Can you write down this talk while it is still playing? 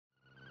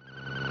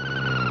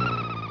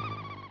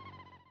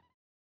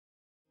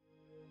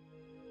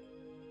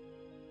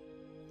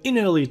In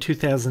early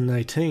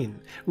 2018,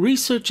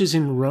 researchers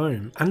in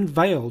Rome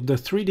unveiled a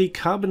 3D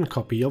carbon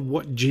copy of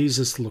what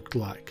Jesus looked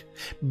like,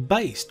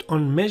 based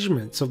on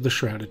measurements of the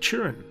Shroud of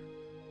Turin.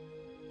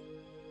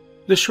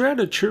 The Shroud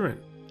of Turin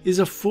is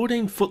a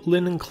 14-foot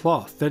linen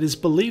cloth that is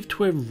believed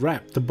to have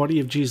wrapped the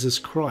body of Jesus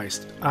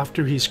Christ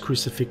after his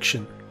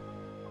crucifixion.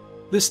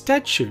 The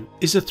statue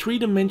is a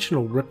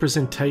three-dimensional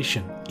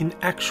representation in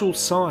actual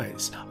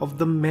size of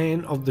the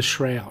man of the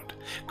shroud,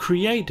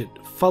 created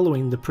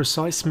following the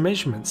precise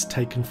measurements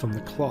taken from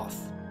the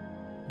cloth.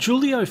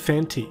 Giulio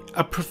Fanti,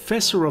 a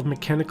professor of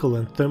mechanical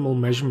and thermal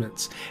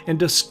measurements and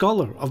a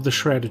scholar of the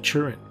Shroud of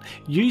Turin,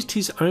 used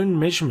his own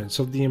measurements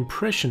of the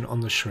impression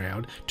on the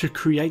shroud to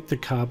create the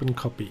carbon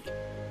copy.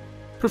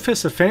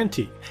 Professor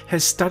Fanti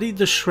has studied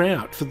the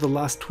shroud for the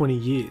last 20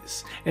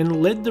 years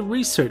and led the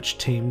research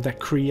team that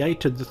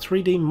created the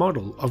 3D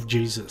model of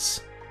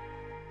Jesus.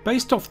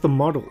 Based off the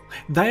model,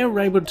 they are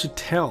able to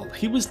tell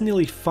he was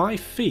nearly 5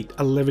 feet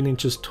 11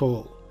 inches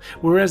tall,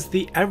 whereas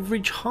the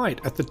average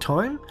height at the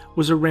time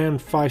was around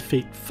 5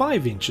 feet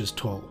 5 inches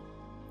tall.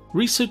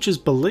 Researchers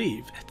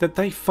believe that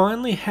they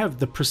finally have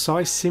the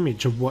precise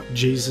image of what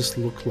Jesus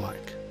looked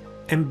like.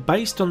 And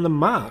based on the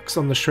marks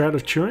on the Shroud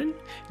of Turin,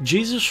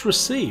 Jesus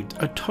received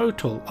a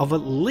total of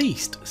at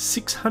least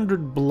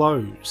 600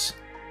 blows.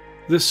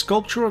 The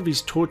sculpture of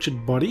his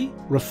tortured body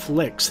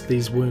reflects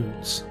these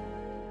wounds.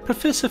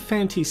 Professor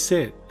Fanti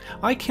said,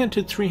 "I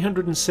counted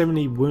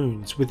 370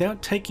 wounds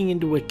without taking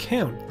into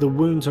account the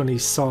wounds on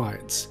his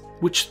sides,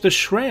 which the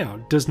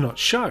shroud does not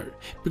show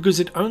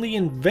because it only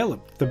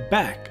enveloped the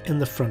back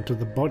and the front of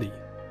the body.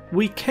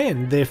 We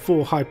can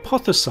therefore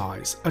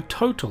hypothesize a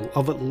total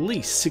of at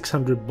least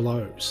 600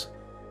 blows."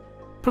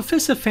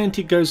 Professor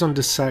Fanti goes on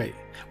to say,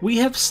 "We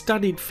have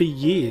studied for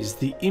years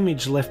the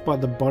image left by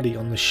the body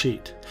on the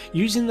sheet,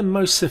 using the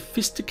most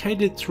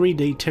sophisticated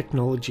 3D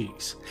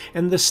technologies,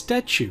 and the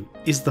statue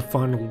is the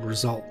final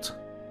result."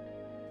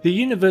 The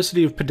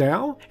University of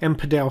Padua and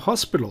Padua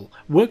Hospital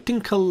worked in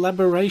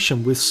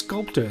collaboration with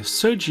sculptor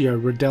Sergio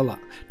Rodella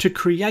to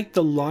create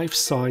the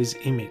life-size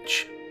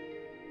image.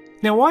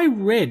 Now, I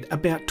read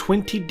about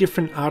 20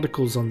 different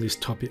articles on this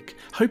topic,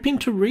 hoping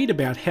to read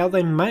about how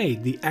they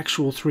made the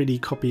actual 3D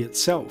copy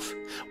itself.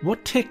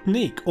 What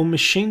technique or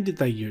machine did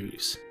they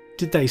use?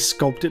 Did they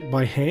sculpt it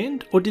by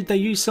hand, or did they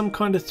use some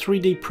kind of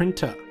 3D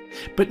printer?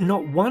 But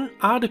not one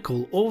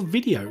article or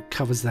video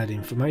covers that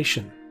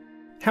information.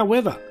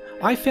 However,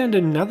 I found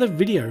another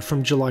video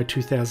from July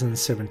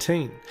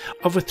 2017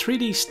 of a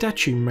 3D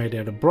statue made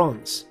out of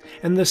bronze,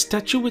 and the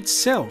statue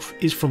itself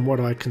is, from what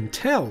I can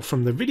tell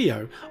from the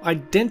video,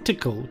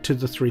 identical to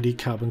the 3D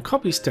carbon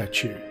copy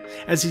statue,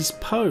 as his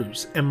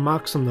pose and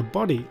marks on the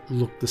body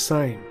look the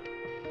same.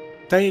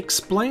 They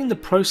explain the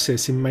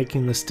process in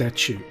making the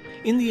statue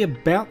in the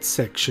About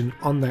section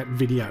on that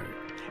video,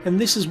 and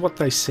this is what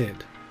they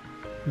said.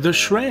 The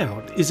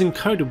shroud is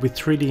encoded with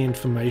 3D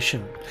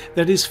information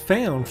that is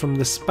found from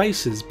the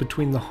spaces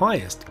between the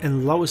highest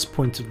and lowest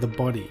points of the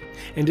body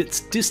and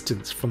its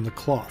distance from the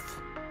cloth.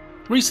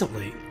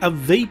 Recently, a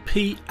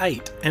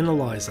VP8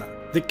 analyzer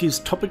that gives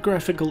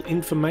topographical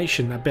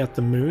information about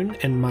the Moon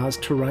and Mars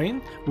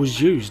terrain was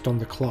used on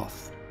the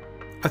cloth.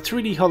 A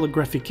 3D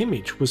holographic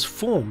image was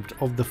formed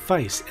of the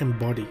face and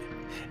body.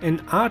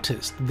 An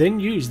artist then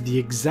used the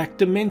exact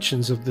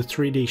dimensions of the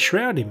 3D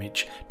shroud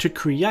image to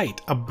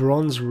create a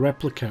bronze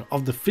replica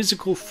of the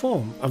physical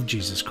form of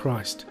Jesus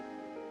Christ.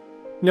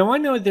 Now, I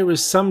know there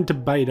is some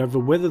debate over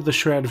whether the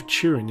Shroud of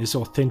Turin is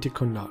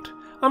authentic or not.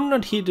 I'm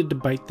not here to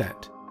debate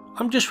that.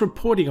 I'm just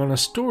reporting on a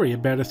story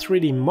about a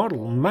 3D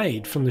model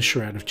made from the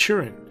Shroud of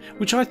Turin,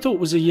 which I thought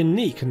was a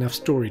unique enough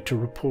story to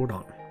report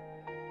on.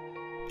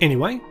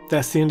 Anyway,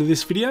 that's the end of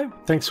this video.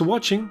 Thanks for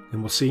watching,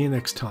 and we'll see you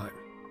next time.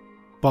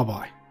 Bye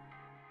bye.